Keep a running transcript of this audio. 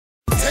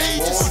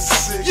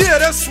Yeah,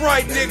 that's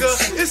right, nigga.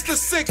 It's the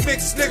sick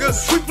mix, nigga.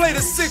 We play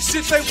the sick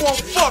shit they won't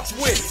fuck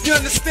with. You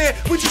understand?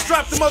 We just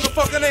dropped the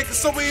motherfucking anchor,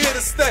 so we here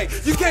to stay.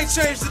 You can't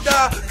change the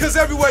dial, cause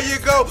everywhere you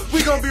go,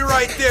 we gon' be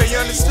right there, you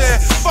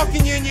understand?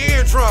 Fucking you in your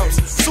eardrums.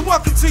 So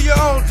welcome to your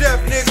own death,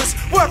 niggas.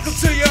 Welcome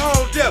to your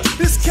own death.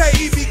 This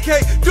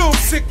KEBK, Dooz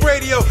Sick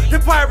Radio, the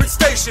pirate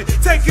station,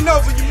 taking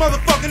over your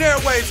motherfucking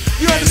airwaves.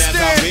 You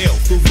understand? And as I build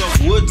through the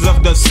woods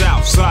of the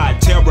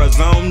southside, terror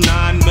zone,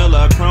 9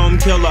 milla, chrome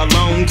killer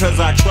alone, cause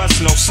I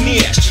trust no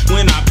snitch.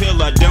 When I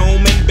peel a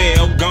dome and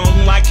bell,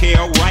 gone like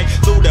hell, right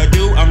through the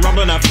dew. I'm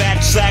rumbling a fat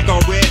sack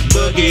on red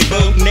boogie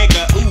boo,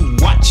 nigga. Ooh,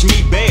 watch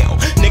me bail,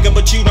 nigga,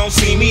 but you don't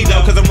see me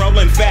though, cause I'm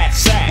rolling fat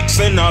sacks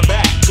in the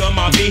back of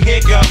my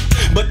vehicle.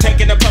 But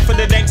taking a puff of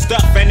the dank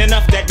stuff ain't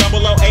enough, that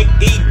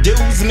 008E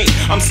dooz me.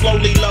 I'm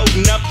slowly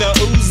loading up the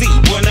oozy.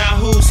 Well, now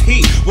who's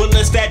he? Well,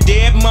 it's that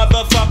dead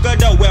motherfucker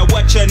though. Well,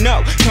 what you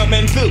know?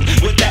 Coming through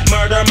with that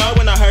murder mo,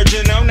 and I heard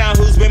you know. Now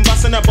who's been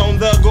busting up on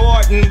the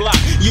Gordon block?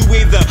 You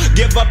either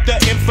give up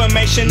the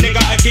information,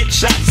 nigga, or get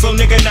shot. So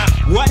nigga, now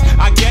what?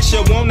 I guess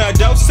you want a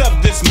dose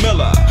of this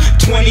Milla.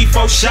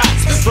 24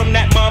 shots from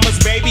that mama's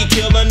baby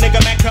killer, nigga,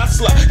 mack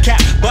hustla,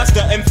 cat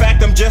buster. In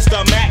fact, I'm just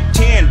a Mac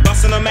 10,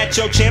 busting them at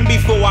your chin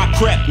before I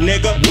crept,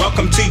 nigga.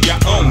 Welcome to your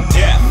own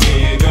death,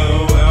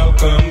 nigga.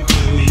 Welcome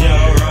to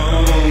your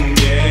own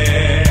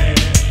death,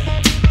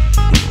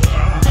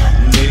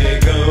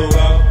 nigga.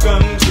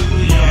 Welcome to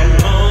your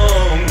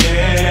own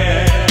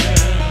death,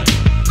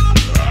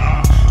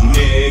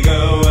 nigga.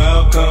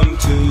 Welcome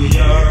to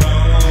your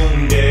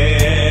own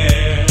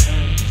death,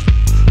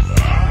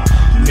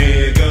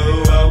 nigga.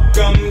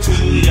 Welcome to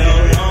your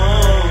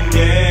own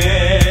death.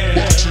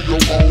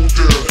 Welcome to your own death.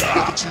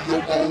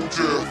 Welcome to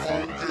your own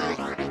death.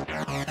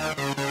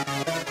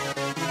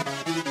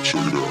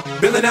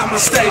 Billing out my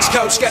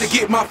stagecoach, gotta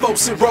get my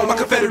folks enrolled. My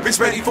Confederates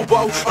ready for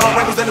woe. All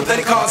rifles and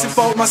athletic cars and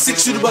fold. My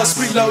 6-shooter bus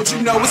reload. You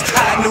know it's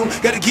high noon.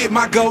 Gotta get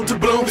my gold to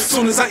bloom.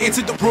 Soon as I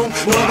enter the room,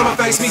 blood on my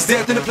face means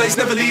death in the place.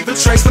 Never leave a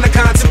trace when I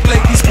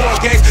contemplate these war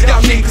games.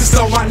 Y'all niggas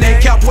know my name.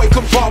 Cowboy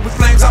come far with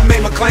flames. I made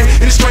my claim,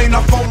 and it's strain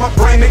off on my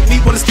brain. Make me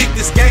wanna stick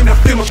this game. Now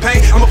feel my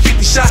pain. I'm a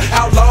 50-shot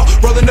outlaw,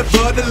 rolling the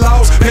blood, the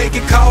laws,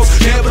 making calls.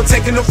 Never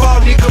taking the fall,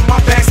 nigga. My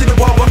back's to the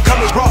wall. I'm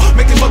coming raw,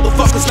 making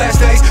motherfuckers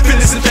last days.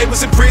 Feelings if they was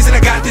in prison. I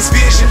got this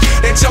vision.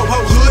 That your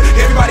whole hood,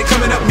 everybody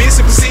coming up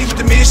missing, proceed with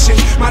the mission.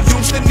 My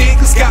dudes, the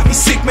niggas got me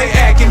sick, may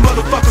acting.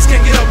 Motherfuckers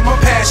can't get over my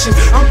passion.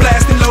 I'm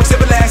blasting lows,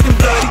 everlasting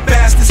bloody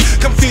bastards.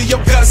 Come feel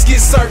your guts get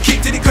served,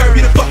 kick to the curb,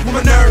 you to fuck with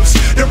my nerves.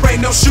 There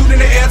ain't no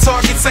shooting the air,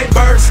 targets ain't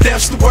birds,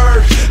 that's the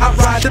word. I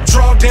ride the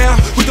draw down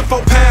with the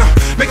 4 pound.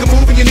 Make a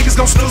move and your niggas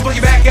gon' snooze, blow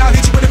you back out,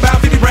 hit you with about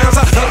 50 rounds.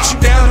 I hunt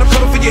you down, I'm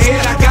coming for your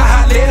head. I got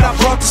hot lead, I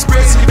brought the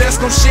spread, so you best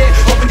gon' shed.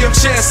 Open your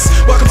chest,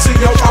 welcome to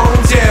your own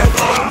death.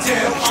 Welcome to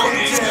your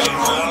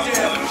own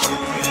death.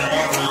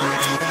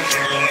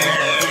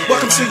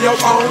 Welcome to your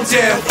own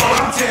death.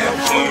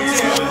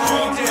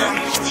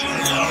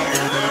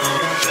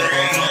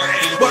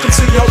 Welcome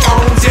to your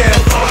own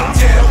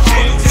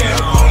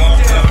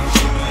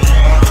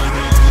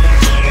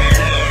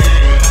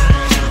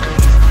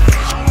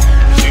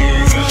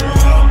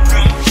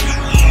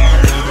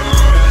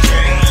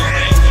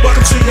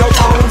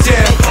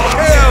death.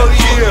 Hell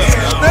yeah.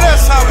 Now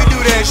that's how we do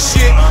that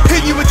shit.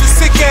 Hit you with the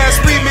sick ass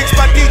remix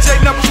by DJ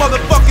number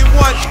motherfucking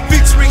 1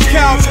 featuring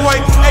Cowboy,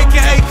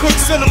 aka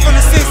Quicksilver from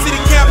the Sin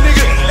City Camp,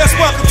 nigga. That's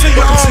welcome to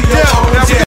your own